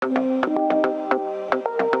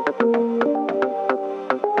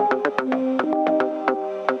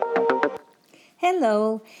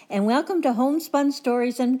Hello, and welcome to Homespun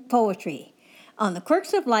Stories and Poetry, on the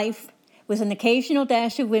quirks of life with an occasional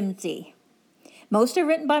dash of whimsy. Most are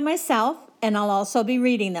written by myself, and I'll also be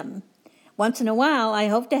reading them. Once in a while, I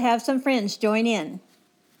hope to have some friends join in.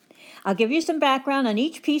 I'll give you some background on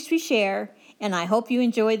each piece we share, and I hope you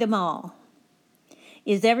enjoy them all.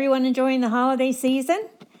 Is everyone enjoying the holiday season?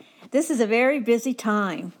 This is a very busy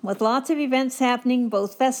time, with lots of events happening,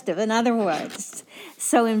 both festive and otherwise.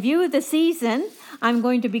 So in view of the season, I'm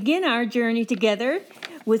going to begin our journey together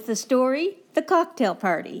with the story, The Cocktail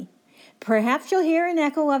Party. Perhaps you'll hear an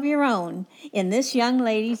echo of your own in this young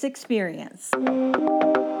lady's experience. The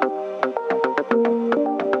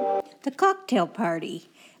Cocktail Party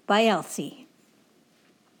by Elsie.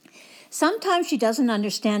 Sometimes she doesn't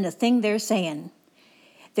understand a thing they're saying.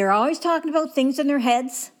 They're always talking about things in their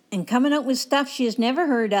heads and coming out with stuff she has never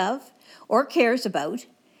heard of or cares about,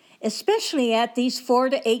 especially at these 4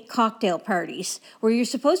 to 8 cocktail parties where you're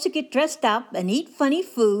supposed to get dressed up and eat funny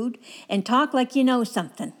food and talk like you know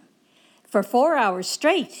something. For 4 hours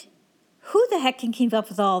straight. Who the heck can keep up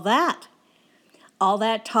with all that? All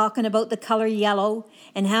that talking about the color yellow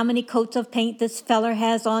and how many coats of paint this feller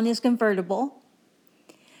has on his convertible.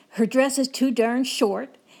 Her dress is too darn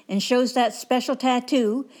short and shows that special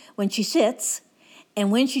tattoo when she sits, and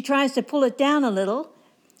when she tries to pull it down a little,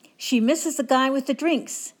 she misses the guy with the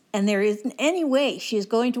drinks, and there isn't any way she is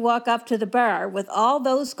going to walk up to the bar with all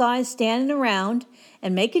those guys standing around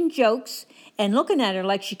and making jokes and looking at her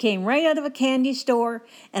like she came right out of a candy store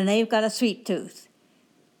and they've got a sweet tooth.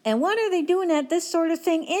 And what are they doing at this sort of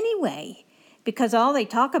thing anyway? Because all they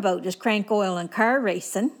talk about is crank oil and car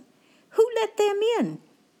racing. Who let them in?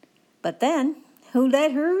 But then, who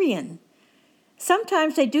let her in?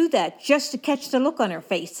 Sometimes they do that just to catch the look on her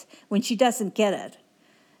face when she doesn't get it,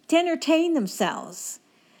 to entertain themselves.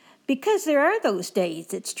 Because there are those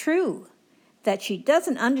days, it's true, that she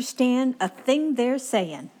doesn't understand a thing they're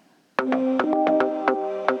saying.